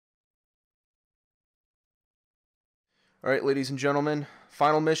Alright, ladies and gentlemen,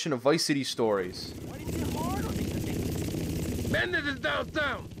 final mission of Vice City Stories. Bandit is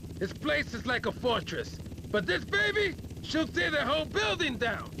downtown. His place is like a fortress. But this baby, she'll tear the whole building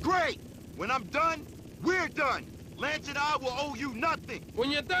down. Great! When I'm done, we're done. Lance and I will owe you nothing. When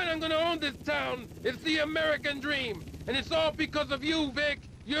you're done, I'm gonna own this town. It's the American dream. And it's all because of you, Vic.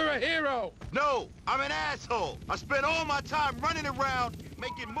 You're a hero. No, I'm an asshole. I spent all my time running around,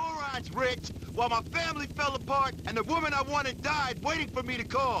 making morons rich, while my family fell apart and the woman I wanted died waiting for me to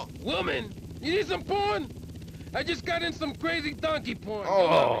call. Woman, you need some porn? I just got in some crazy donkey porn.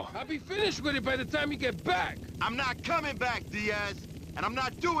 Oh. I'll be finished with it by the time you get back. I'm not coming back, Diaz. And I'm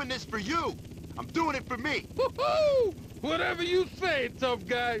not doing this for you. I'm doing it for me. Woohoo! Whatever you say, tough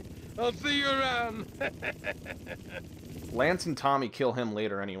guy. I'll see you around. Lance and Tommy kill him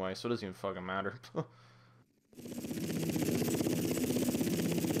later anyway, so it doesn't even fucking matter.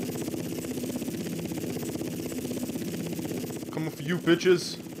 Coming for you,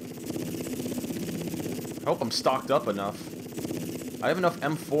 bitches. I hope I'm stocked up enough. I have enough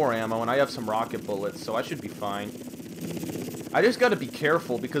M4 ammo, and I have some rocket bullets, so I should be fine. I just gotta be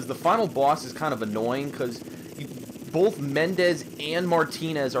careful, because the final boss is kind of annoying, because both Mendez and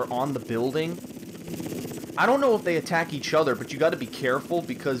Martinez are on the building. I don't know if they attack each other, but you gotta be careful,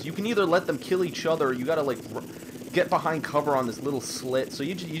 because you can either let them kill each other, or you gotta, like, get behind cover on this little slit, so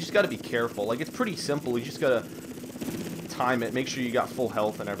you just gotta be careful. Like, it's pretty simple, you just gotta time it, make sure you got full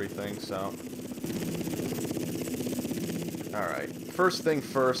health and everything, so... Alright, first thing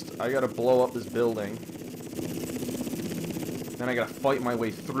first, I gotta blow up this building. Then I gotta fight my way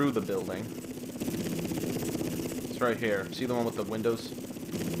through the building. It's right here. See the one with the windows?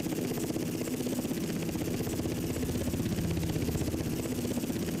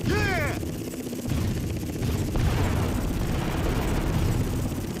 Yeah!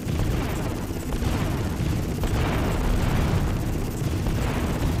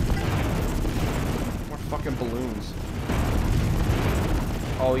 More fucking balloons.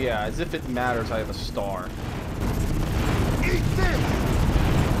 Oh yeah, as if it matters I have a star. Eat this!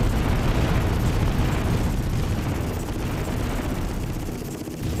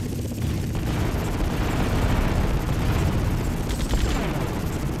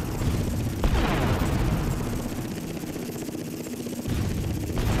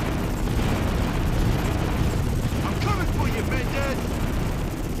 I'm coming for you, Mendez!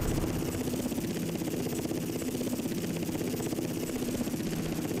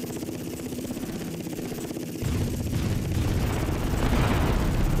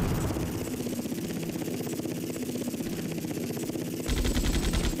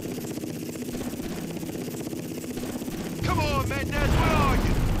 Come on, Mendez, where are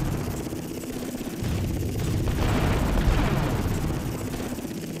you?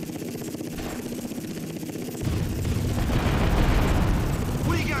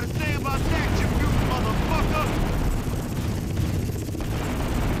 What you gotta say about that, you mutant motherfucker?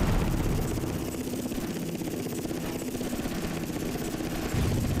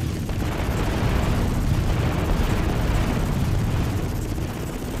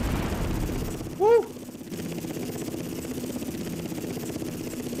 Woo!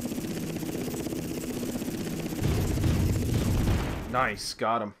 Nice,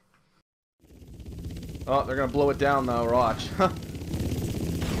 got him. Oh, they're gonna blow it down though, watch. I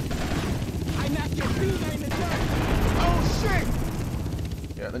knocked your feet in the dirt! Oh shit!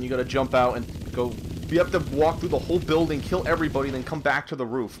 Yeah, then you gotta jump out and go... You have to walk through the whole building, kill everybody, then come back to the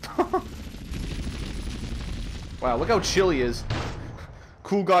roof. Wow, look how chill he is.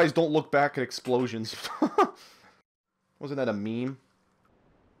 Cool guys don't look back at explosions. Wasn't that a meme?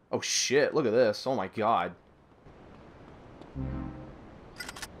 Oh shit, look at this. Oh my god.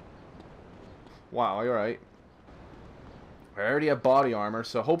 Wow, alright. I already have body armor,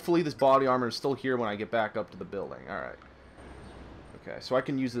 so hopefully this body armor is still here when I get back up to the building. Alright. Okay, so I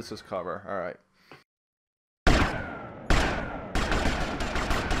can use this as cover. Alright.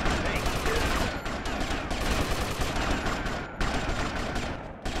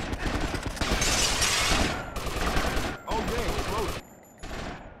 Oh yeah, exploded.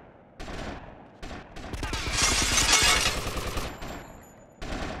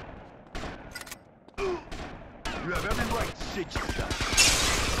 You have every right to shit yourself.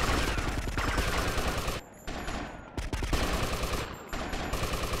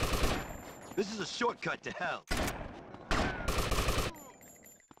 This is a shortcut to hell.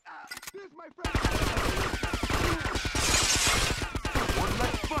 Here's my friend. One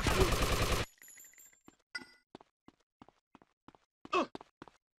less fuck with.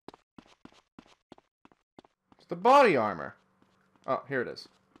 It's the body armor. Oh, here it is.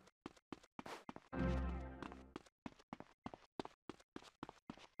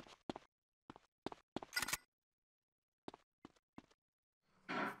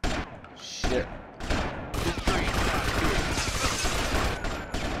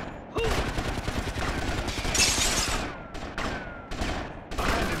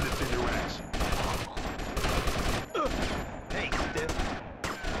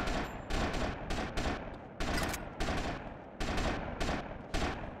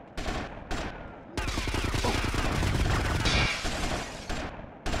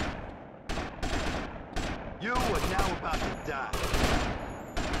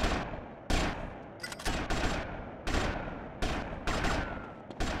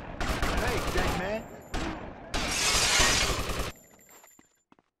 take that, man.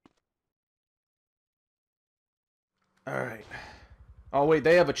 Alright. Oh, wait,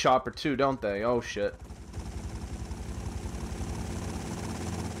 they have a chopper too, don't they? Oh, shit.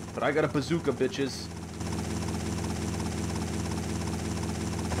 But I got a bazooka, bitches.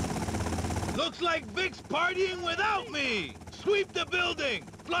 Looks like Vic's partying without me! Sweep the building!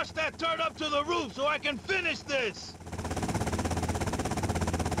 Flush that turd up to the roof so I can finish this!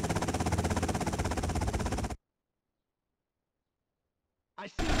 I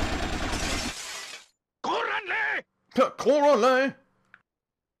see. Corranle! Corale!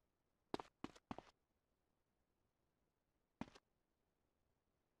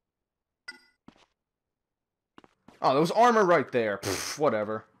 Oh, there was armor right there. Pfft,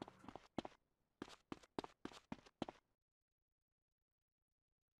 whatever.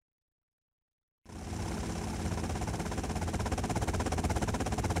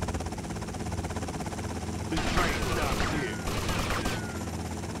 The train stops here.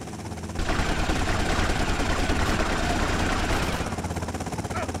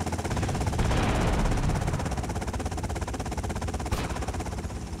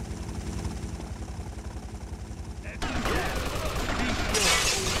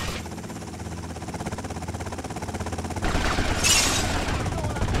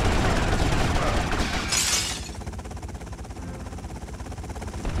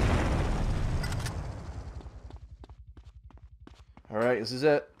 Alright, this is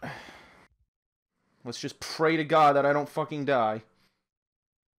it. Let's just pray to God that I don't fucking die.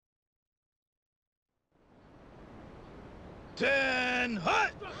 10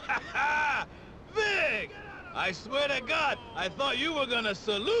 hut! Ha ha! Vic! I swear to God, I thought you were gonna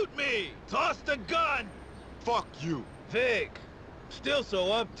salute me! Toss the gun! Fuck you. Vic, still so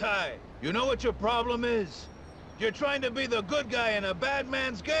uptight. You know what your problem is? You're trying to be the good guy in a bad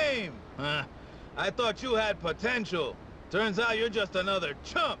man's game. Huh? I thought you had potential. Turns out you're just another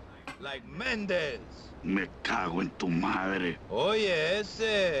chump, like Mendez. Me cago en tu madre. Oye,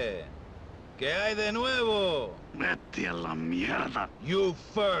 ese. ¿Qué hay de nuevo? Vete a la mierda. You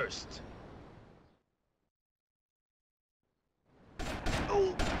first.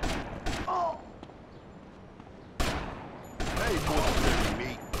 Oh. Oh. Hey, boy,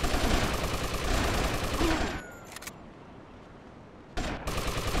 me.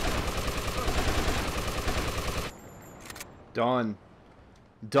 Done.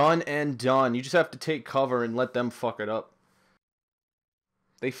 Done and done. You just have to take cover and let them fuck it up.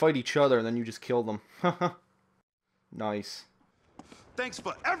 They fight each other and then you just kill them. Nice. Thanks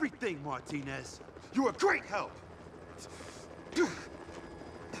for everything, Martinez. You're a great help.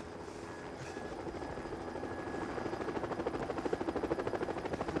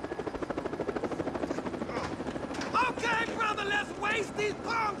 Okay, brother, let's waste these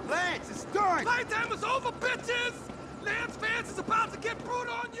punks! Lance, it's done. Playtime is over, bitches! Lance fans is about to get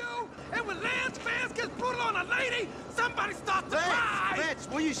brutal on you, and when Lance fans gets brutal on a lady, somebody starts to cry! Lance,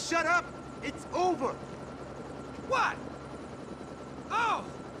 will you shut up? It's over. What? Oh!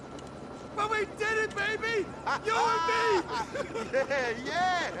 But we did it, baby! You and me!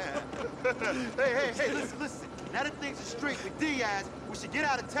 Yeah. Hey, listen. Now that things are straight with Diaz, we should get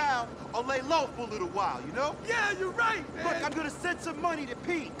out of town or lay low for a little while, you know? Yeah, you're right, man! Look, I'm gonna send some money to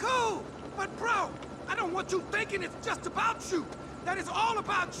Pete. Cool! But bro, I don't want you thinking it's just about you. That is all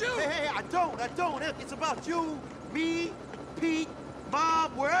about you. Hey, I don't. It's about you, me, Pete,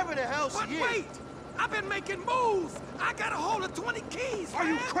 Mom, wherever the hell But she is. wait, I've been making moves. I got a hold of 20 keys, Are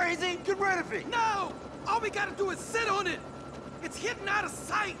you man. crazy? Get rid of it. No, all we gotta do is sit on it. It's hidden out of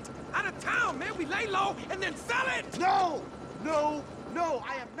sight, out of town, man. We lay low and then sell it. No,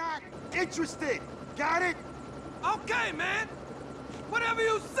 I am not interested. Got it? Okay, man. Whatever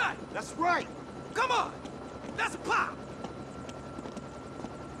you say. That's right. Come on, let's pop.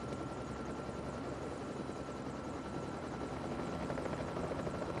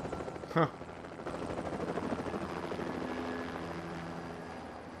 Huh.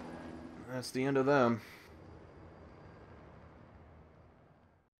 That's the end of them.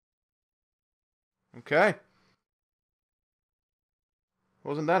 Okay.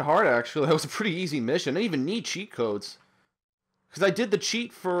 Wasn't that hard, actually. That was a pretty easy mission. I didn't even need cheat codes. Because I did the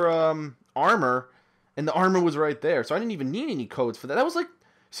cheat for armor, and the armor was right there. So I didn't even need any codes for that. That was like...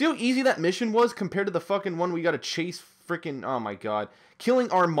 See how easy that mission was compared to the fucking one we gotta chase freaking... Oh my god.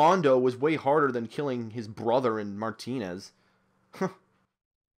 Killing Armando was way harder than killing his brother in Martinez.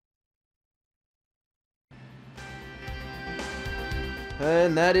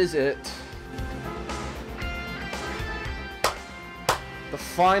 And that is it. The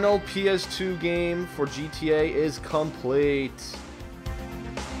final PS2 game for GTA is complete.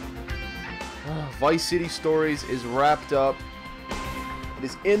 Vice City Stories is wrapped up. It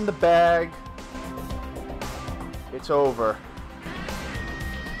is in the bag. It's over.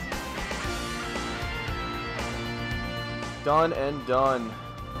 Done and done.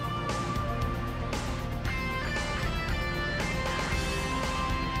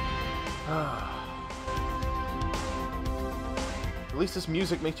 At least this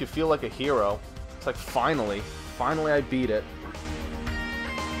music makes you feel like a hero. It's like, finally I beat it.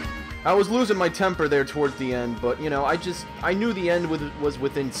 I was losing my temper there towards the end, but, you know, I knew the end was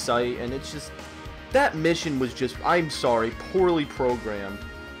within sight, and it's just, that mission was just, I'm sorry, poorly programmed.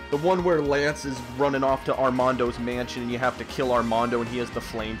 The one where Lance is running off to Armando's mansion, and you have to kill Armando, and he has the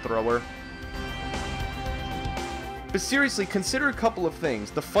flamethrower. But seriously, consider a couple of things.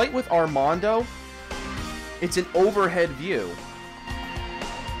 The fight with Armando, it's an overhead view.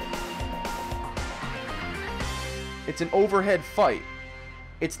 It's an overhead fight.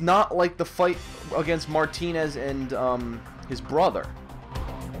 It's not like the fight against Martinez and his brother.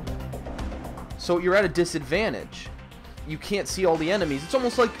 So you're at a disadvantage. You can't see all the enemies. It's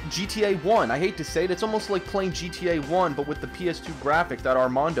almost like GTA 1. I hate to say it. It's almost like playing GTA 1, but with the PS2 graphics, that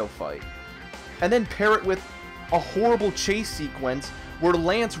Armando fight. And then pair it with a horrible chase sequence where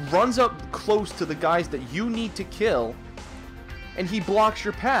Lance runs up close to the guys that you need to kill, and he blocks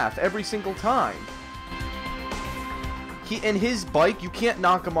your path every single time. And his bike, you can't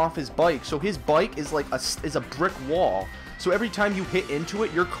knock him off his bike, so his bike is like a brick wall. So every time you hit into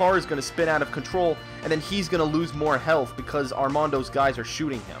it, your car is going to spin out of control, and then he's going to lose more health because Armando's guys are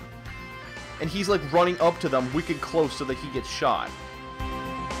shooting him. And he's like running up to them wicked close so that he gets shot.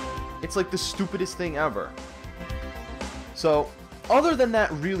 It's like the stupidest thing ever. So, other than that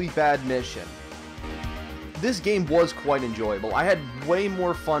really bad mission, this game was quite enjoyable. I had way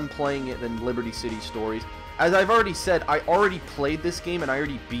more fun playing it than Liberty City Stories. As I've already said, I already played this game and I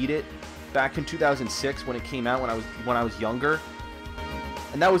already beat it back in 2006 when it came out when I was younger.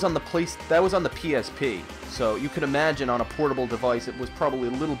 And that was on the PSP. So you can imagine on a portable device it was probably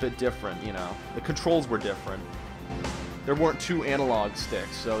a little bit different, you know. The controls were different. There weren't 2 analog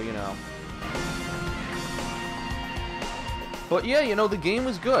sticks, so you know. But yeah, you know, the game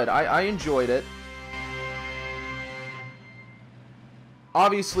was good. I enjoyed it.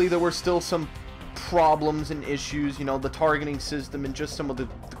 Obviously, there were still some problems and issues, you know, the targeting system and just some of the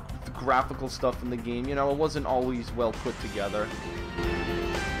graphical stuff in the game. You know, it wasn't always well put together.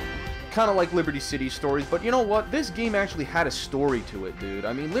 Kind of like Liberty City Stories, but you know what? This game actually had a story to it, dude.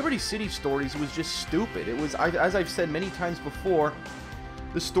 I mean, Liberty City Stories was just stupid. It was, as I've said many times before,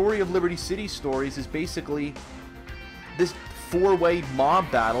 the story of Liberty City Stories is basically this 4-way mob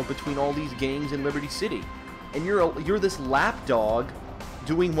battle between all these gangs in Liberty City. And you're this lapdog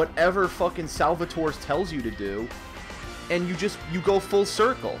doing whatever fucking Salvatore tells you to do, and you go full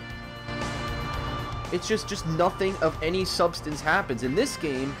circle. It's just nothing of any substance happens. In this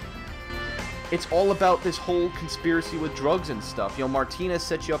game, it's all about this whole conspiracy with drugs and stuff. You know, Martinez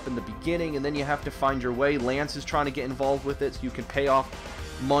sets you up in the beginning, and then you have to find your way. Lance is trying to get involved with it so you can pay off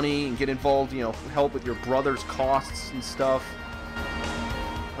money and get involved, you know, help with your brother's costs and stuff.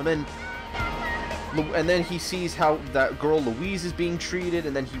 And then he sees how that girl Louise is being treated,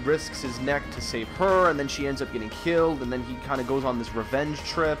 and then he risks his neck to save her, and then she ends up getting killed, and then he kind of goes on this revenge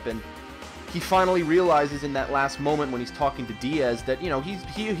trip, and he finally realizes in that last moment when he's talking to Diaz that, you know,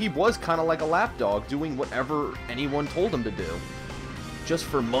 he was kind of like a lapdog doing whatever anyone told him to do, just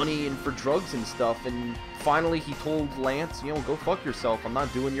for money and for drugs and stuff. And finally he told Lance, you know, go fuck yourself, I'm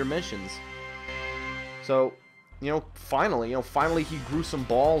not doing your missions. So, you know, finally he grew some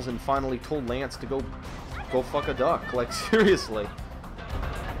balls and finally told Lance to go fuck a duck. Like, seriously.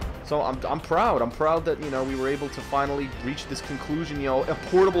 So I'm proud. I'm proud that, you know, we were able to finally reach this conclusion. You know, a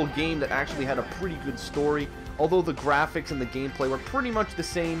portable game that actually had a pretty good story. Although the graphics and the gameplay were pretty much the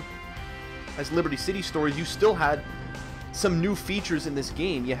same as Liberty City Stories, you still had some new features in this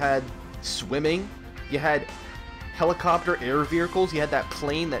game. You had swimming, you had helicopter air vehicles, you had that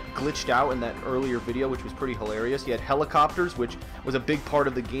plane that glitched out in that earlier video, which was pretty hilarious. You had helicopters, which was a big part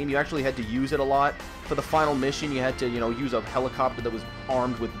of the game. You actually had to use it a lot. For the final mission, you had to, you know, use a helicopter that was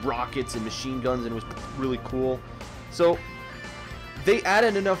armed with rockets and machine guns, and it was really cool. So they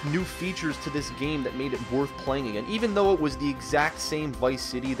added enough new features to this game that made it worth playing again. Even though it was the exact same Vice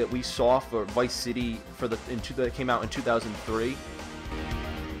City that we saw for Vice City that came out in 2003,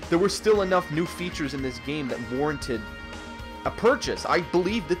 there were still enough new features in this game that warranted a purchase. I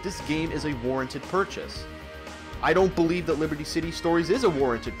believe that this game is a warranted purchase. I don't believe that Liberty City Stories is a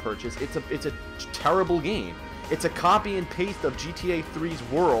warranted purchase. It's a terrible game. It's a copy and paste of GTA 3's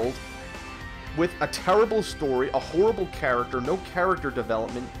world with a terrible story, a horrible character, no character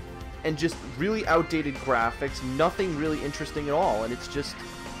development, and just really outdated graphics, nothing really interesting at all, and it's just...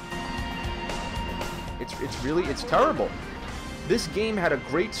 It's terrible. This game had a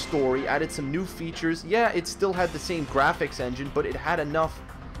great story, added some new features. Yeah, it still had the same graphics engine, but it had enough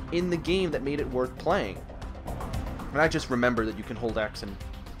in the game that made it worth playing. And I just remember that you can hold X and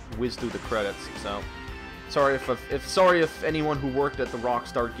whiz through the credits, so... Sorry if anyone who worked at the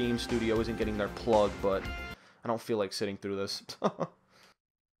Rockstar Game Studio isn't getting their plug, but I don't feel like sitting through this.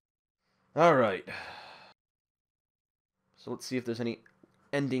 Alright. So let's see if there's any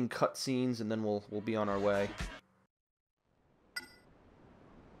ending cutscenes, and then we'll be on our way.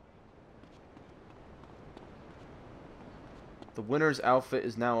 The winner's outfit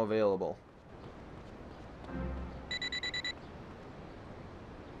is now available.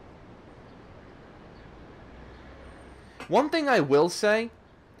 One thing I will say,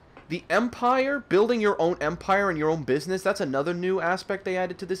 the empire, building your own empire and your own business, that's another new aspect they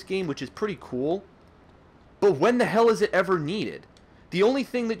added to this game, which is pretty cool. But when the hell is it ever needed? The only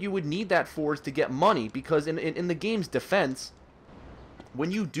thing that you would need that for is to get money, because in the game's defense,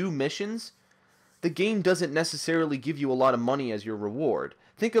 when you do missions, the game doesn't necessarily give you a lot of money as your reward.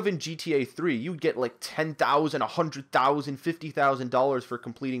 Think of in GTA 3, you'd get like $10,000, $100,000, $50,000 for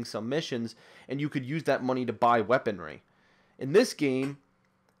completing some missions, and you could use that money to buy weaponry. In this game,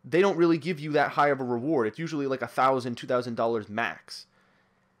 they don't really give you that high of a reward. It's usually like $1,000, $2,000 max.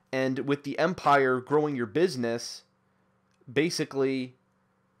 And with the Empire growing your business, basically,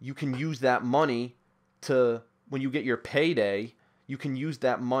 you can use that money to, when you get your payday, you can use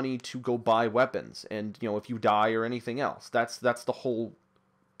that money to go buy weapons. And, you know, if you die or anything else, that's the whole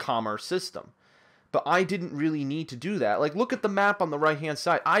commerce system. But I didn't really need to do that. Like, look at the map on the right-hand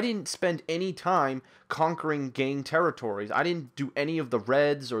side. I didn't spend any time conquering gang territories. I didn't do any of the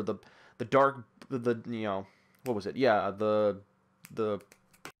reds or the dark, you know, what was it? Yeah, the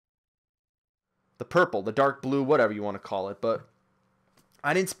purple, the dark blue, whatever you want to call it. But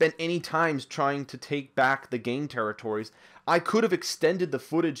I didn't spend any time trying to take back the gang territories. I could have extended the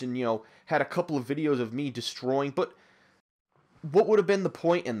footage and, you know, had a couple of videos of me destroying, but what would have been the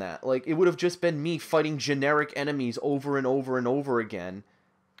point in that? Like, it would have just been me fighting generic enemies over and over and over again,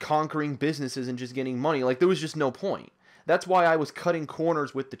 conquering businesses and just getting money. Like, there was just no point. That's why I was cutting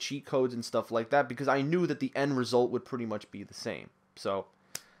corners with the cheat codes and stuff like that, because I knew that the end result would pretty much be the same. So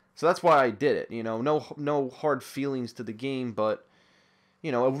that's why I did it. You know, no hard feelings to the game, but,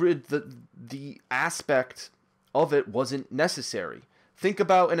 you know, the aspect of it wasn't necessary. Think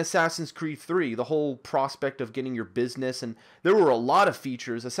about an Assassin's Creed 3, the whole prospect of getting your business, and there were a lot of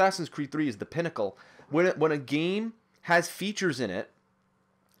features. Assassin's Creed 3 is the pinnacle. When a game has features in it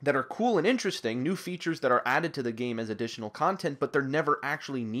that are cool and interesting, new features that are added to the game as additional content, but they're never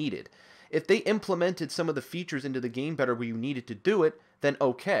actually needed. If they implemented some of the features into the game better where you needed to do it, then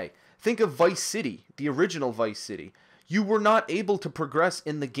okay. Think of Vice City, the original Vice City. You were not able to progress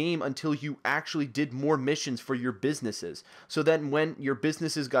in the game until you actually did more missions for your businesses. So then when your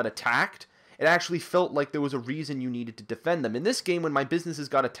businesses got attacked, it actually felt like there was a reason you needed to defend them. In this game, when my businesses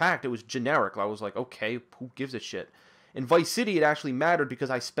got attacked, it was generic. I was like, okay, who gives a shit? In Vice City, it actually mattered because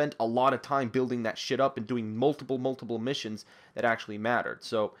I spent a lot of time building that shit up and doing multiple missions that actually mattered.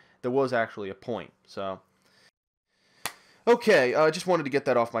 So there was actually a point. So okay, I just wanted to get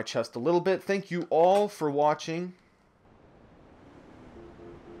that off my chest a little bit. Thank you all for watching.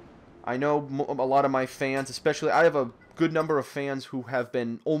 I know a lot of my fans, especially, I have a good number of fans who have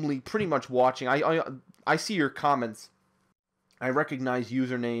been only pretty much watching. I see your comments. I recognize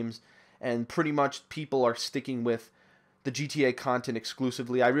usernames, and pretty much people are sticking with the GTA content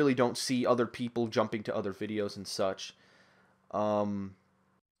exclusively. I really don't see other people jumping to other videos and such.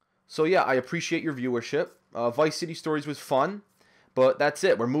 So yeah, I appreciate your viewership. Vice City Stories was fun, but that's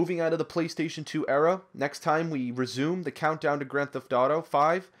it. We're moving out of the PlayStation 2 era. Next time we resume the countdown to Grand Theft Auto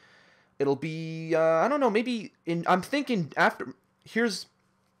 5, it'll be, I don't know, maybe I'm thinking after, here's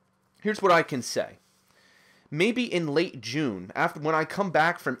what I can say. Maybe in late June, when I come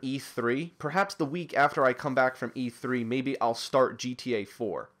back from E3, perhaps the week after I come back from E3, maybe I'll start GTA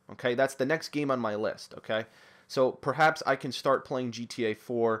 4, okay? That's the next game on my list, okay? So perhaps I can start playing GTA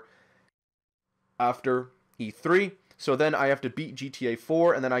 4 after E3. So then I have to beat GTA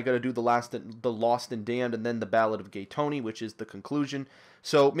 4, and then I got to do the Lost and Damned, and then the Ballad of Gay Tony, which is the conclusion.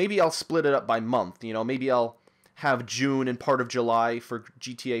 So maybe I'll split it up by month. You know, maybe I'll have June and part of July for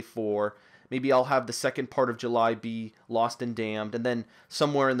GTA 4. Maybe I'll have the second part of July be Lost and Damned, and then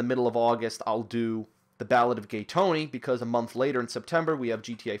somewhere in the middle of August I'll do the Ballad of Gay Tony, because a month later in September we have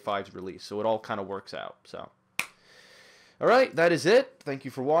GTA 5's release. So it all kind of works out. So, all right, that is it. Thank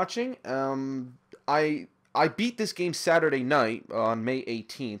you for watching. I beat this game Saturday night on May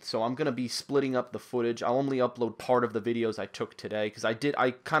 18th, so I'm going to be splitting up the footage. I'll only upload part of the videos I took today, because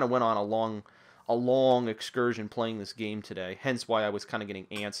I kind of went on a long excursion playing this game today, hence why I was kind of getting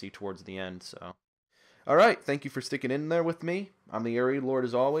antsy towards the end, so. Alright, thank you for sticking in there with me. I'm the TheAireaidLord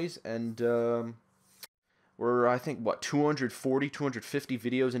as always, and we're, I think, what, 240, 250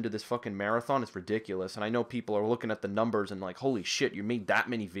 videos into this fucking marathon? It's ridiculous, and I know people are looking at the numbers and like, holy shit, you made that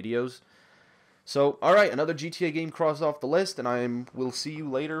many videos? So, alright, another GTA game crossed off the list, and we'll see you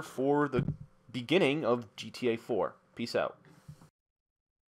later for the beginning of GTA 4. Peace out.